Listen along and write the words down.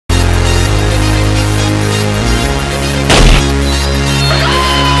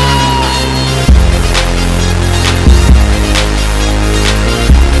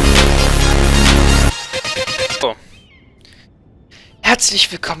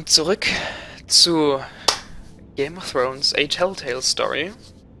Herzlich willkommen zurück zu Game of Thrones, a Telltale Story.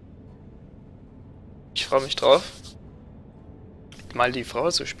 Ich freue mich drauf, mal die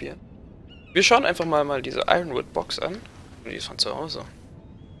Frau zu spielen. Wir schauen einfach mal diese Ironwood Box an. Die ist von zu Hause.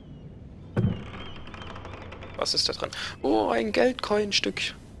 Was ist da drin? Oh, ein Geldcoin-Stück.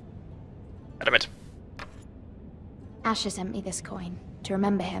 Ja, damit. Asher sent me this coin to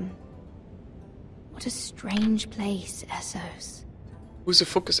remember him. What a strange place, Essos. Who the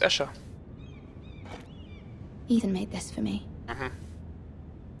fuck ist Asher? Ethan made this for me.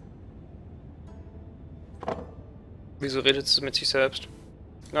 Wieso redet sie mit sich selbst?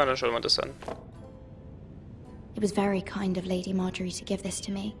 Na, dann schauen wir das an. It was very kind of Lady Marjorie to give this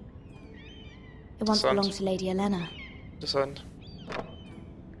to me. It once belonged to Lady Elena. Interessant.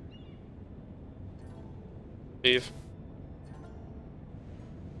 Brief.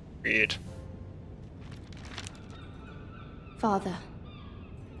 Read. Father,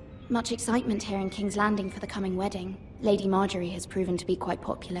 much excitement here in King's Landing for the coming wedding. Lady Marjorie has proven to be quite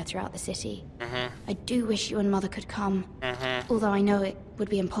popular throughout the city. I do wish you and Mother could come, although I know it would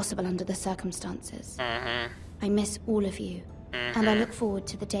be impossible under the circumstances. I miss all of you, and I look forward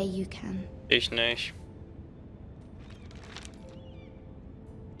to the day you can. Ich nicht.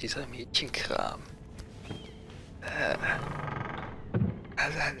 Dieser Mädchenkram.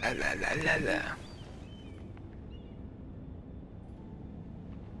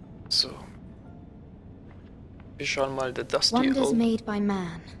 So. Wir schauen mal The Dusty Wonders Oak. Made by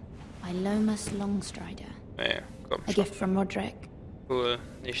Man by Lomas Longstrider. Nee, komm A schon. gift from Roderick. Cool,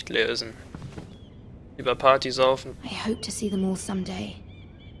 nicht lesen. Lieber Party saufen. I hope to see them all someday.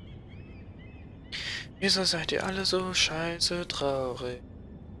 Wieso seid ihr alle so scheiße traurig?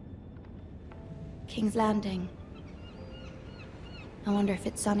 King's Landing. I wonder if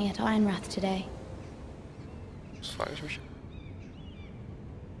it's sunny at Ironrath today. Das frage ich mich.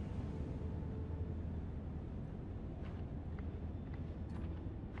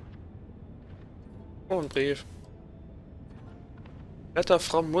 Oh, ein Brief. Wetter,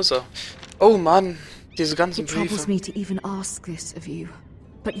 Frau Musser. Oh Mann, diese ganzen It troubles Briefe. me to even ask this of you,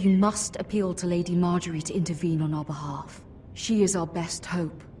 but you must appeal to Lady Marjorie to intervene on our behalf. She is our best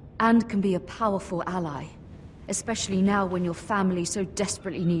hope, and can be a powerful ally, especially now when your family so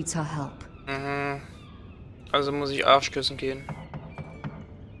desperately needs her help. Also muss ich Arschküssen gehen.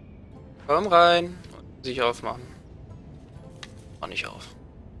 Komm rein. Sich aufmachen. Mach nicht auf.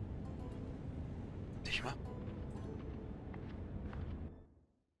 Nicht mal.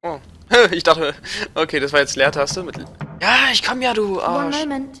 Oh. Ich dachte, okay, das war jetzt Leertaste mit. Ja, ich komm ja, du One Arsch.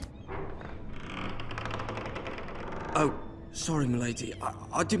 moment. Oh, sorry, milady.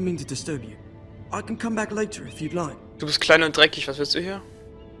 I didn't mean to disturb you. I can come back later if you'd like. Du bist klein und dreckig, was willst du hier?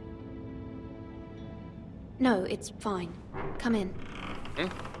 No, it's fine. Come in.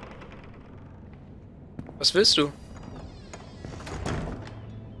 Was willst du?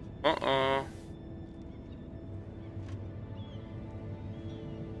 Oh oh.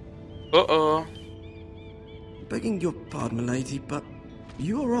 Oh oh. Begging your pardon, milady, but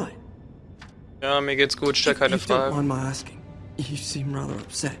you alright? Ja, mir geht's gut, stell keine If you don't Fragen. mind my asking, you seem rather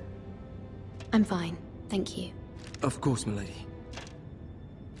upset. I'm fine, thank you. Of course, milady.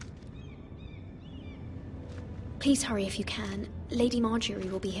 Please hurry if you can. Lady Marjorie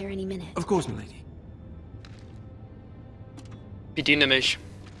will be here any minute. Of course, milady. Bediene mich.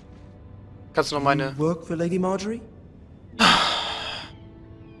 Kannst du noch meine... You work for Lady Marjorie?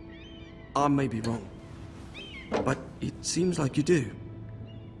 I may be wrong, but it seems like you do.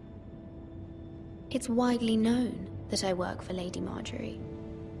 It's widely known that I work for Lady Marjorie.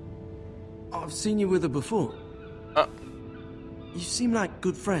 I've seen you with her before. Ah. You seem like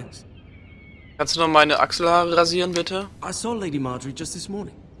good friends. Kannst du noch meine Achselhaare rasieren, bitte? I saw Lady Marjorie just this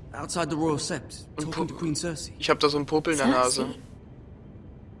morning, outside the Royal Sept, Und talking to Queen Cersei. Ich hab da so einen Popel in der Nase. Cersei?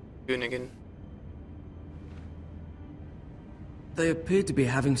 Königin. They appeared to be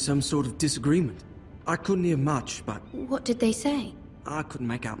having some sort of disagreement. I couldn't hear much, but What did they say? I couldn't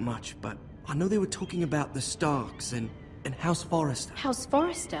make out much, but I know they were talking about the Starks and House Forrester. House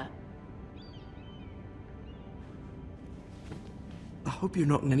Forrester? I hope you're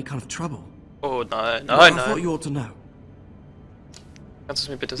not in any kind of trouble. Oh nein, Well, nein, I thought nein. you ought to know. Kannst du es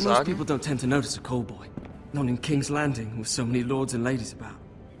mir bitte Most people sagen? don't tend to notice a call boy. Not in King's Landing with so many lords and ladies about.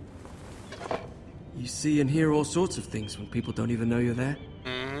 You see and hear all sorts of things when people don't even know you're there.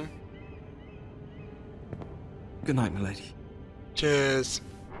 Good night, milady. Tschüss.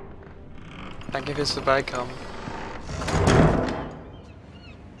 Danke fürs Vorbeikommen.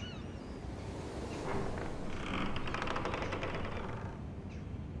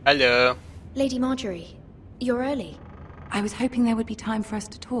 Hallo. Lady Marjorie, you're early. I was hoping there would be time for us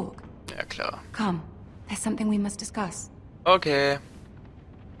to talk. Ja, klar. Come, there's something we must discuss. Okay.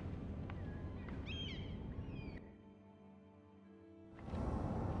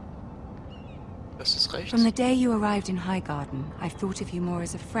 Das ist recht. From the day you arrived in Highgarden, I've thought of you more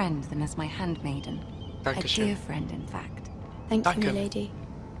as a friend than as my handmaiden. Dankeschön. A dear friend, in fact. Thank you, Danke. milady.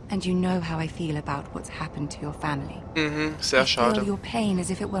 And you know how I feel about what's happened to your family. Sehr I feel schade. your pain as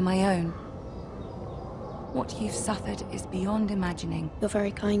if it were my own. What you've suffered is beyond imagining. You're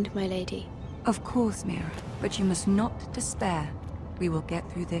very kind, my lady. Of course, Mira, but you must not despair. We will get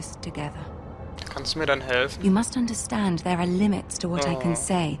through this together. Kannst du mir dann helfen? You must understand there are limits to what I Oh. can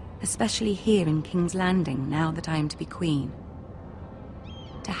say, especially here in King's Landing, now that I am to be queen.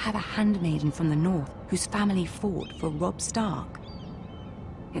 To have a handmaiden from the north whose family fought for Robb Stark.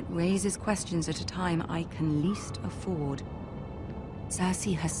 It raises questions at a time I can least afford.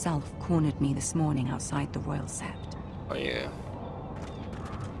 Cersei herself cornered me this morning outside the Royal Sept. Oh yeah.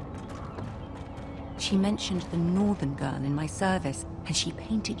 She mentioned the northern girl in my service, and she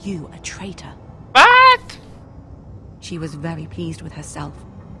painted you a traitor. What? She was very pleased with herself.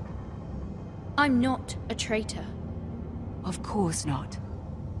 I'm not a traitor. Of course not.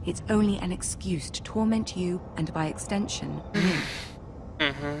 It's only an excuse to torment you, and by extension, me.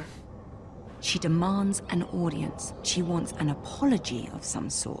 She demands an audience. She wants an apology of some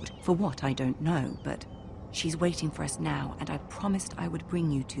sort. For what, I don't know, but she's waiting for us now, and I promised I would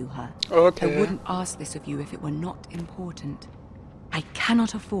bring you to her. Okay. I wouldn't ask this of you if it were not important. I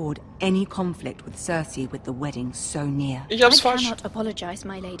cannot afford any conflict with Cersei with the wedding so near. Ich hab's I falsch. cannot apologize,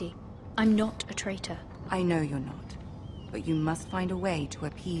 my lady. I'm not a traitor. I know you're not, but you must find a way to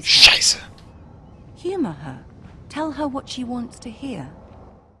appease her. Scheiße. Humor her. Tell her what she wants to hear.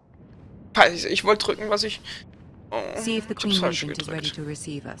 Ich wollte drücken, was ich... Oh, See if the ich hab's Queen falsch Regent is ready gedrückt. to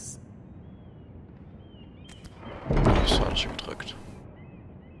receive us. Ich hab's falsch gedrückt.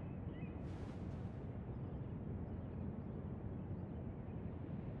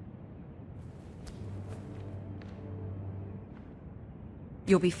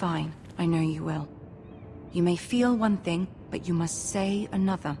 You'll be fine. I know you will. You may feel one thing, but you must say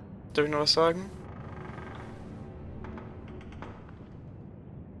another. Darf ich noch was sagen?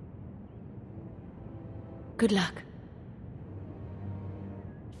 Good luck.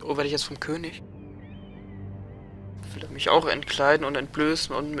 Oh, werde ich jetzt vom König? Will er mich auch entkleiden und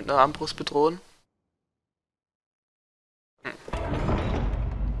entblößen und mit einer Armbrust bedrohen?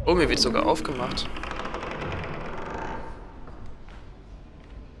 Oh, mir wird sogar aufgemacht.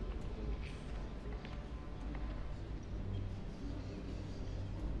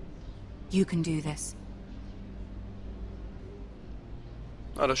 You can do this.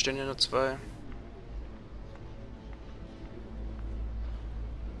 Ah, da stehen ja nur zwei.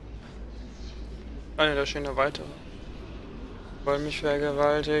 Ah ne, da stehen ja weitere. Wollen mich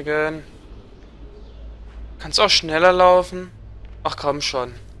vergewaltigen. Kannst auch schneller laufen? Ach komm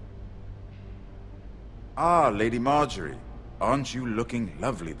schon. Ah, Lady Marjorie. Aren't you looking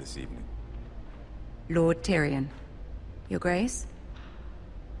lovely this evening? Lord Tyrion. Your Grace?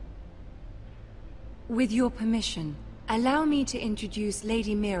 With your permission, allow me to introduce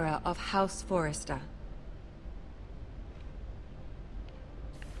Lady Mira of House Forrester.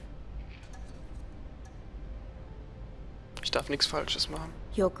 Ich darf nichts Falsches machen.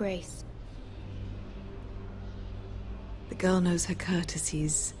 Your Grace. The girl knows her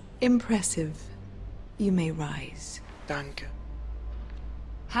courtesies. Impressive. You may rise. Danke.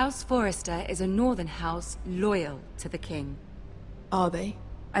 House Forrester is a northern house loyal to the king. Are they?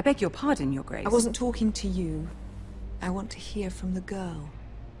 I beg your pardon, Your Grace. I wasn't talking to you. I want to hear from the girl.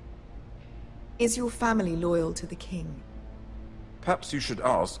 Is your family loyal to the king? Perhaps you should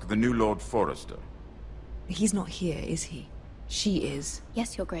ask the new Lord Forrester. He's not here, is he? She is.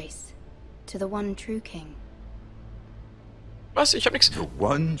 Yes, Your Grace. To the one true king. Was? Ich hab nichts... The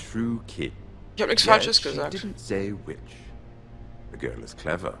one true king. Ich hab nichts Yet Falsches she gesagt. didn't say which. The girl is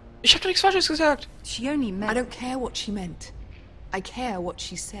clever. Ich hab nichts Falsches gesagt. She only meant... I don't care what she meant. I care what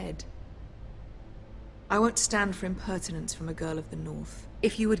she said. I won't stand for impertinence from a girl of the North.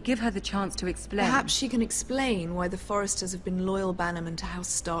 If you would give her the chance to explain... Perhaps she can explain why the Forresters have been loyal bannermen to House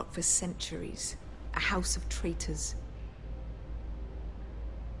Stark for centuries. A house of traitors.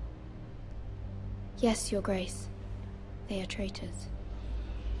 Yes, Your Grace. They are traitors.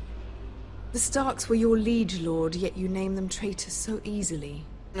 The Starks were your liege lord, yet you name them traitors so easily.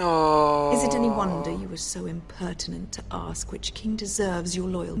 Oh. Is it any wonder you were so impertinent to ask which king deserves your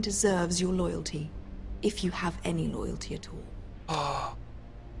loyalty, if you have any loyalty at all? Oh.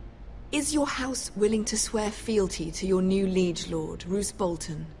 Is your house willing to swear fealty to your new liege lord, Roose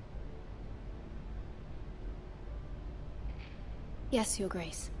Bolton? Yes, Your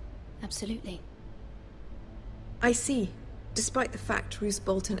Grace. Absolutely. I see. Despite the fact Roose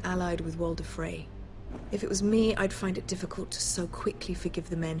Bolton allied with Walder Frey. If it was me, I'd find it difficult to so quickly forgive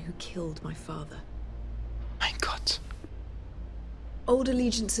the men who killed my father. Mein Gott. Old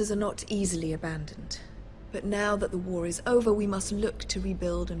allegiances are not easily abandoned. But now that the war is over, we must look to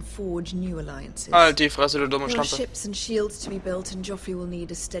rebuild and forge new alliances. Halt die Fresse, du dumme There are Schlampe. ships and shields to be built, and Joffrey will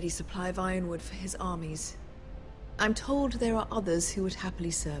need a steady supply of ironwood for his armies. I'm told there are others who would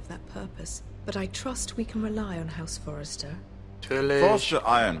happily serve that purpose, but I trust we can rely on House Forrester. Natürlich. Forster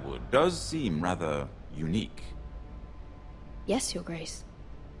Ironwood does seem rather unique. Yes, Your Grace.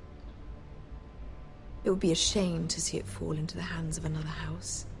 It would be a shame to see it fall into the hands of another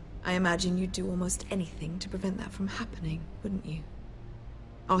house. I imagine you'd do almost anything to prevent that from happening, wouldn't you?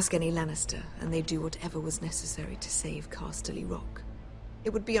 Ask any Lannister, and they'd do whatever was necessary to save Casterly Rock.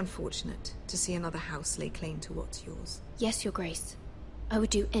 It would be unfortunate to see another house lay claim to what's yours. Yes, Your Grace. I would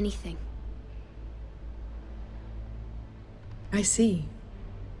do anything. I see.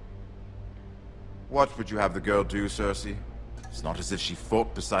 What would you have the girl do, Cersei? It's not as if she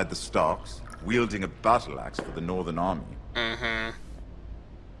fought beside the Starks, wielding a battle axe for the Northern Army. Mhm.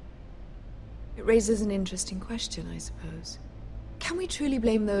 It raises an interesting question, I suppose. Can we truly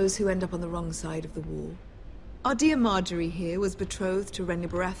blame those who end up on the wrong side of the war? Our dear Marjorie here was betrothed to Renly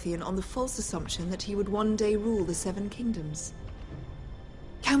Baratheon on the false assumption that he would one day rule the Seven Kingdoms.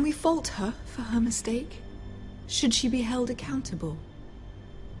 Can we fault her for her mistake? Should she be held accountable?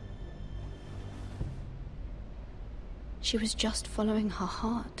 She was just following her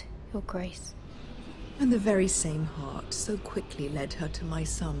heart, Your Grace. And the very same heart so quickly led her to my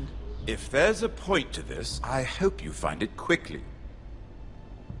son. If there's a point to this, I hope you find it quickly.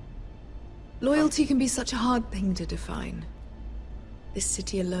 Loyalty can be such a hard thing to define. This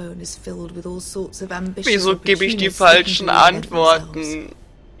city alone is filled with all sorts of ambitious Wieso gebe ich die opportunists looking falschen to reinvent themselves, Antworten?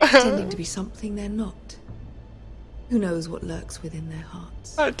 pretending to be something they're not. Who knows what lurks within their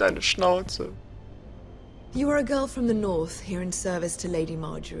hearts? Halt deine Schnauze. You are a girl from the north, here in service to Lady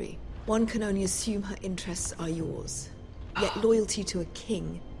Marjorie. One can only assume her interests are yours. Yet loyalty to a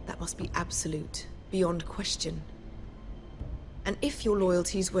king, that must be absolute, beyond question. And if your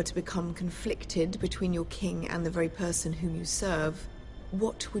loyalties were to become conflicted between your king and the very person whom you serve,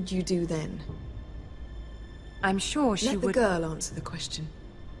 what would you do then? I'm sure she Let the would... girl answer the question.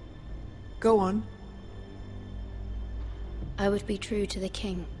 Go on. I would be true to the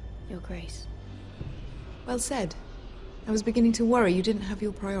king, Your Grace. Well said. I was beginning to worry you didn't have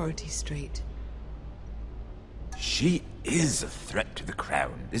your priorities straight. She is a threat to the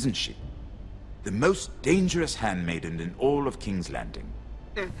crown, isn't she? The most dangerous handmaiden in all of King's Landing.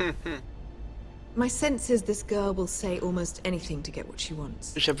 My sense is this girl will say almost anything to get what she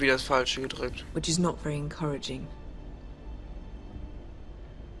wants, Ich habe wieder das Falsche gedrückt. which is not very encouraging.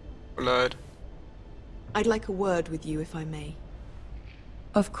 Leid. I'd like a word with you, if I may.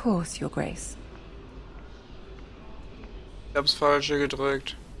 Of course, Your Grace. Ich hab's Falsche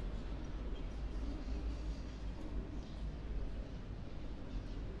gedrückt.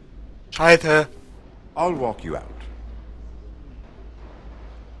 Scheiße. I'll walk you out.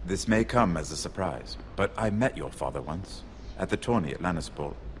 This may come as a surprise, but I met your father once, at the tourney at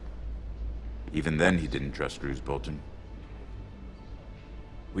Lannisport. Even then he didn't trust Roose Bolton.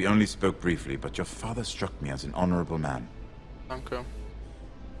 We only spoke briefly, but your father struck me as an honorable man. Danke.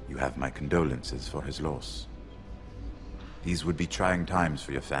 You have my condolences for his loss. These would be trying times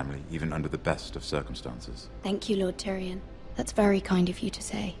for your family, even under the best of circumstances. Thank you, Lord Tyrion. That's very kind of you to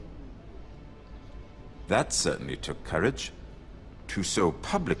say. That certainly took courage. To so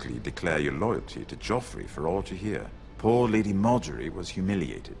publicly declare your loyalty to Joffrey for all to hear. Poor Lady Marjorie was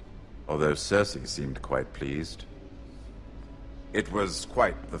humiliated, although Cersei seemed quite pleased. It was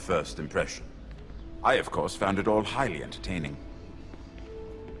quite the first impression. I, of course, found it all highly entertaining.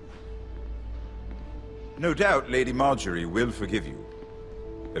 No doubt Lady Marjorie will forgive you.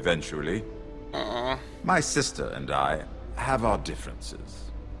 Eventually. My sister and I have our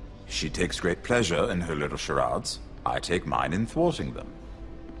differences. She takes great pleasure in her little charades. I take mine in thwarting them.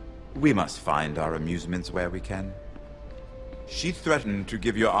 We must find our amusements where we can. She threatened to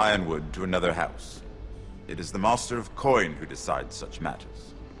give your ironwood to another house. It is the Master of Coin who decides such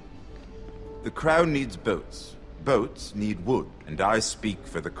matters. The Crown needs boats. Boats need wood, and I speak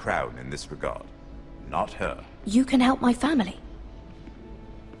for the Crown in this regard. Not her. You can help my family.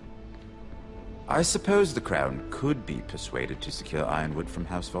 I suppose the Crown could be persuaded to secure ironwood from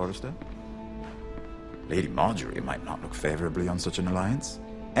House Forrester. Lady Marjorie might not look favorably on such an alliance,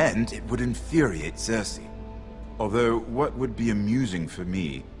 and it would infuriate Cersei. Although what would be amusing for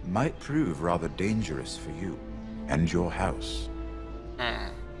me might prove rather dangerous for you and your house.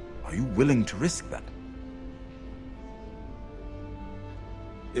 Are you willing to risk that?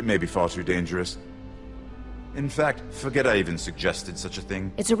 It may be far too dangerous. In fact, forget I even suggested such a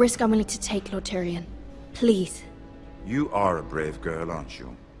thing. It's a risk I'm willing to take, Lord Tyrion. Please. You are a brave girl, aren't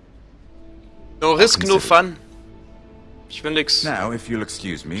you? No risk, no fun. Ich will nix. Now, if you'll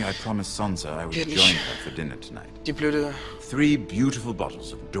excuse me, I promised Sansa I would join her for dinner tonight. Die blöde... 3 beautiful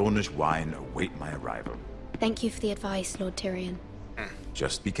bottles of Dornish wine await my arrival. Thank you for the advice, Lord Tyrion.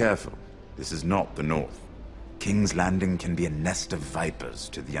 Just be careful. This is not the North. King's Landing can be a nest of vipers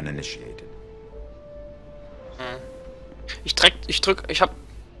to the uninitiated. Ich hab...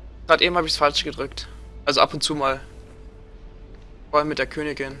 Gerade eben habe ich es falsch gedrückt. Also ab und zu mal. Vor allem mit der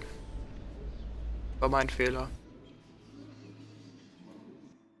Königin. War mein Fehler.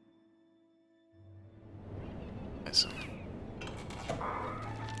 Also.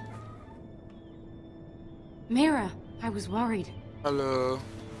 Mira, I was worried. Hallo.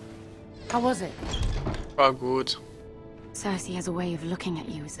 How was it? War gut. Cersei has a way of looking at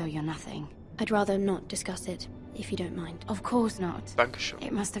you as though you're nothing. I'd rather not discuss it, if you don't mind. Of course not. Dankeschön.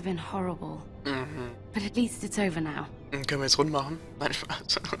 It must have been horrible. But at least it's over now. Können wir jetzt rund machen? Nein,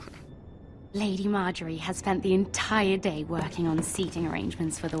 Spaß. Lady Marjorie has spent the entire day working on seating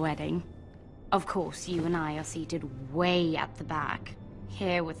arrangements for the wedding. Of course, you and I are seated way at the back,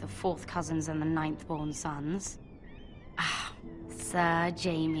 here with the 4th cousins and the 9th-born sons. Ah, Sir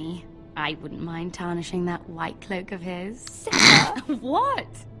Jaime. I wouldn't mind tarnishing that white cloak of his. What?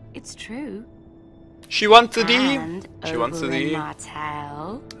 It's true. She wants the D. And She wants the D.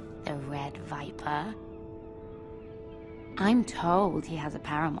 Martell, the Red Viper. I'm told he has a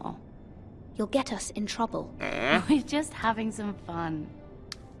paramour. You'll get us in trouble. We're just having some fun.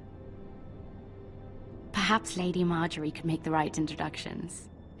 Perhaps Lady Marjorie could make the right introductions.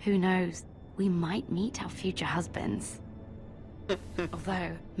 Who knows? We might meet our future husbands.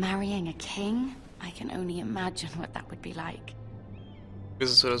 Although, marrying a king, I can only imagine what that would be like.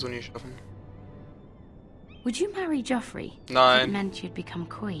 Wirst es oder so nie schaffen. Would you marry Joffrey? Nein. If it meant you'd become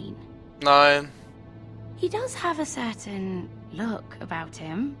queen. Nein. He does have a certain look about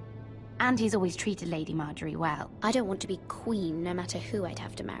him. And he's always treated Lady Marjorie well. I don't want to be queen, no matter who I'd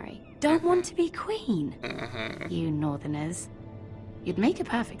have to marry. Don't want to be queen? You northerners. You'd make a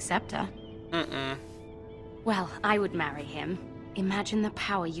perfect scepter. Well, I would marry him. Imagine the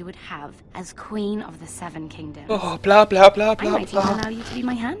power you would have as Queen of the 7 Kingdoms. Oh, bla bla bla I bla might even bla. allow you to be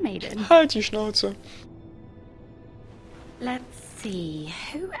my handmaiden. Halt die Schnauze. Let's see,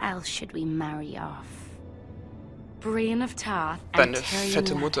 who else should we marry off? Brienne of Tarth and Deine Tyrion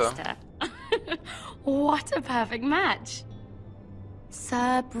fette Mutter. Lannister. What a perfect match.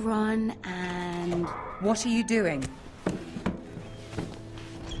 Sir Bronn and... What are you doing?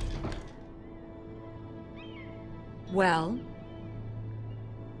 Well?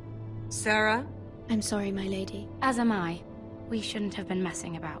 Sarah? I'm sorry, my lady. As am I. We shouldn't have been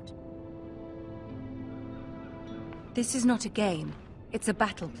messing about. This is not a game. It's a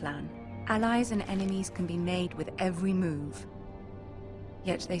battle plan. Allies and enemies can be made with every move.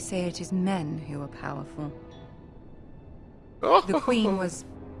 Yet they say it is men who are powerful. The Queen was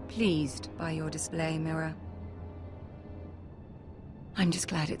pleased by your display, Mira. I'm just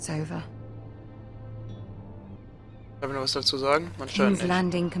glad it's over. Haben wir noch was dazu sagen? King's Anscheinend nicht.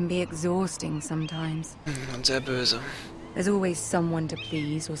 Landing can be exhausting sometimes. Und sehr böse. There's always someone to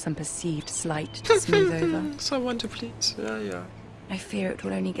please or some perceived slight to smooth over. Someone to please. Ja, ja. I fear it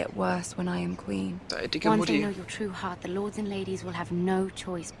will only get worse when I am queen. Dicke Once they Mutti. know your true heart, the lords and ladies will have no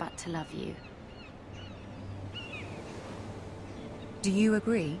choice but to love you. Do you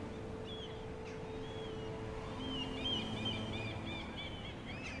agree?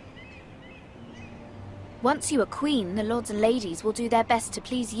 Once you are queen, the lords and ladies will do their best to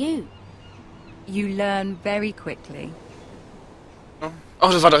please you. You learn very quickly.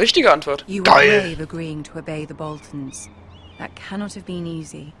 Oh, das war die richtige Antwort. You were Geil. brave agreeing to obey the Boltons. That cannot have been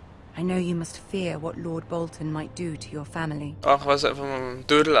easy. I know you must fear what Lord Bolton might do to your family. Ach, was einfach mal mit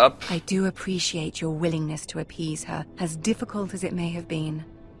dem Dödel ab. I do appreciate your willingness to appease her, as difficult as it may have been.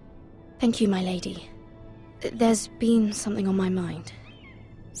 Thank you, my lady. There's been something on my mind.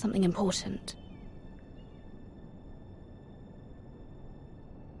 Something important.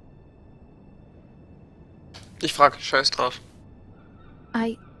 Ich frag, scheiß drauf.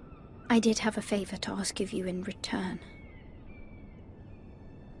 I did have a favor to ask of you in return.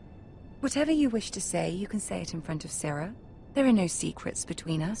 Whatever you wish to say, you can say it in front of Sarah. There are no secrets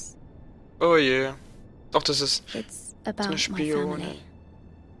between us. Oh je. Doch, das ist It's eine about my Spionin. family.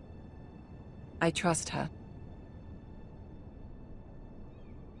 I trust her.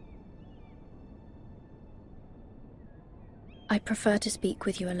 I'd prefer to speak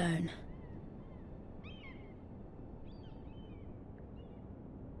with you alone.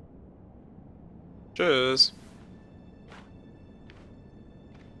 Tschüss.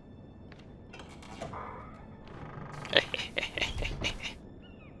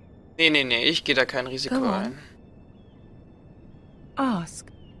 Nee, ich gehe da kein Risiko ein. Ask.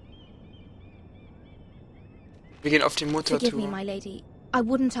 Wir gehen auf die Mutter Forgive me, zu. my lady. I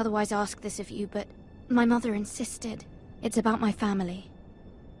wouldn't otherwise ask this of you, but my mother insisted. It's about my family.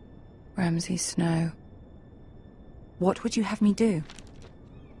 Ramsay Snow. What would you have me do?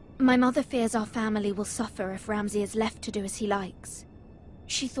 My mother fears our family will suffer if Ramsay is left to do as he likes.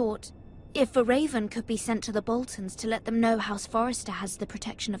 She thought, if a raven could be sent to the Boltons to let them know House Forrester has the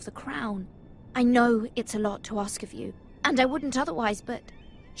protection of the crown. I know it's a lot to ask of you, and I wouldn't otherwise, but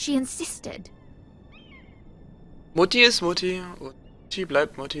she insisted. Mutti ist Mutti. Mutti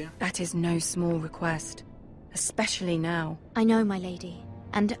bleibt Mutti. That is no small request, especially now. I know, my lady,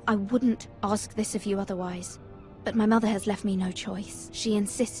 and I wouldn't ask this of you otherwise. But my mother has left me no choice. She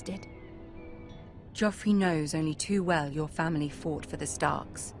insisted. Joffrey knows only too well your family fought for the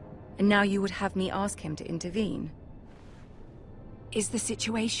Starks, and now you would have me ask him to intervene. Is the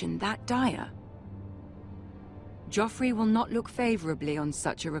situation that dire? Joffrey will not look favorably on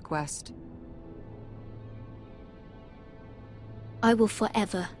such a request. I will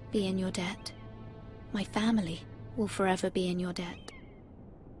forever be in your debt. My family will forever be in your debt.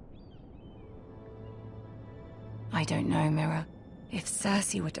 I don't know, Mira. If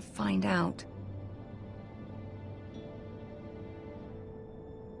Cersei were to find out...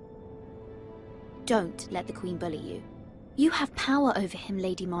 Don't let the Queen bully you. You have power over him,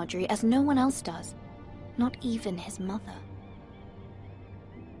 Lady Marjorie, as no one else does. Not even his mother.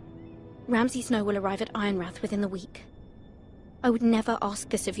 Ramsay Snow will arrive at Ironrath within the week. I would never ask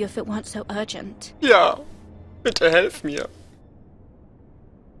this of you if it weren't so urgent. Ja, bitte helf mir.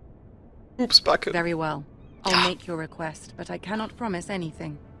 Oops, Backe. Very well. I'll make your request, but I cannot promise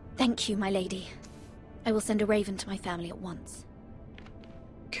anything. Thank you, my lady. I will send a raven to my family at once.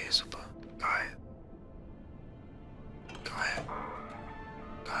 Okay, super. Geil. Geil.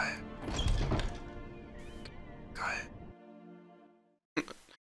 Geil. Geil.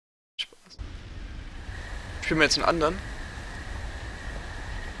 Spaß. Spielen wir jetzt einen anderen?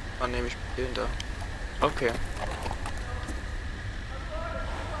 Ah, ne, ich spiele den da. Okay.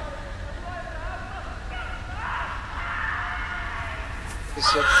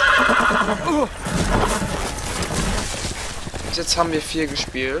 Bis jetzt haben wir 4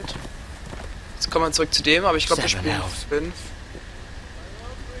 gespielt. Jetzt kommen wir zurück zu dem, aber ich glaube, wir spielen 5.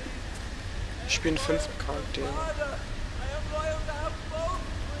 Wir spielen 5 Charaktere.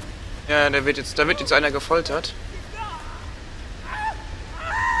 Ja, da wird jetzt einer gefoltert.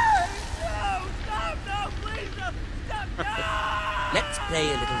 Let's play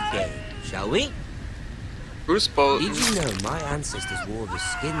a little game, shall we? Bruce Bolton. Did you know my ancestors wore the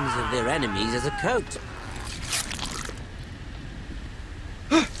skins of their enemies as a coat?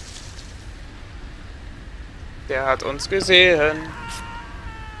 Der hat uns gesehen.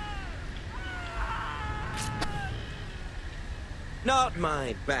 Not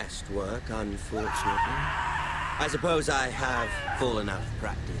my best work, unfortunately. I suppose I have fallen out of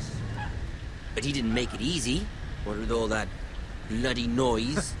practice. But he didn't make it easy, what with all that bloody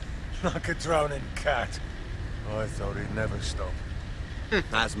noise. Like a drowning cat. I thought he'd never stop.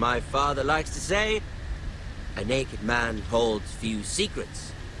 As my father likes to say, a naked man holds few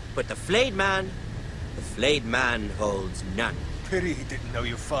secrets, but the flayed man holds none. Pity he didn't know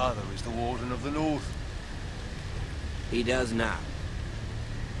your father is the Warden of the North. He does now.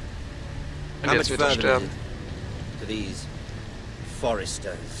 Und How jetzt much wird er further sterben. is it to these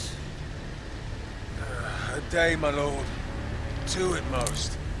foresters? A day, my lord. 2 at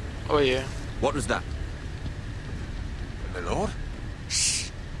most. Oh je. What was that? My lord? Shh!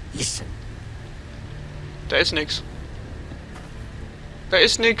 Listen. Da ist nix. Da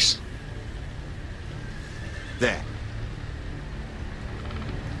ist nix. There.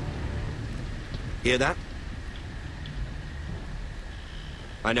 Hear that?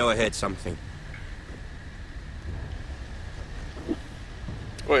 I know I heard something.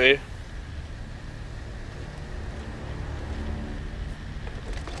 Oh je.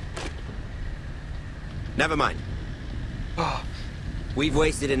 Never mind. Oh, We've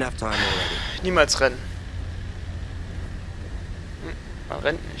wasted enough time already. niemals rennen. Man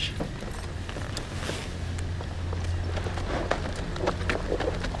rennt nicht.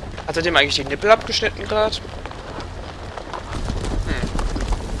 Hat er dem eigentlich die Nippel abgeschnitten gerade?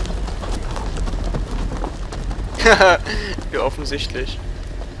 Wie offensichtlich.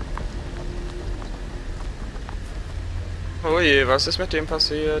 Oh je, was ist mit dem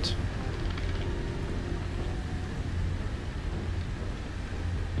passiert?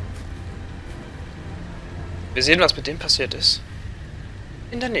 Wir sehen, was mit dem passiert ist.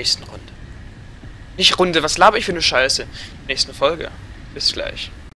 In der nächsten Runde. Nicht Runde, was laber ich für eine Scheiße? Nächste Folge. Bis gleich.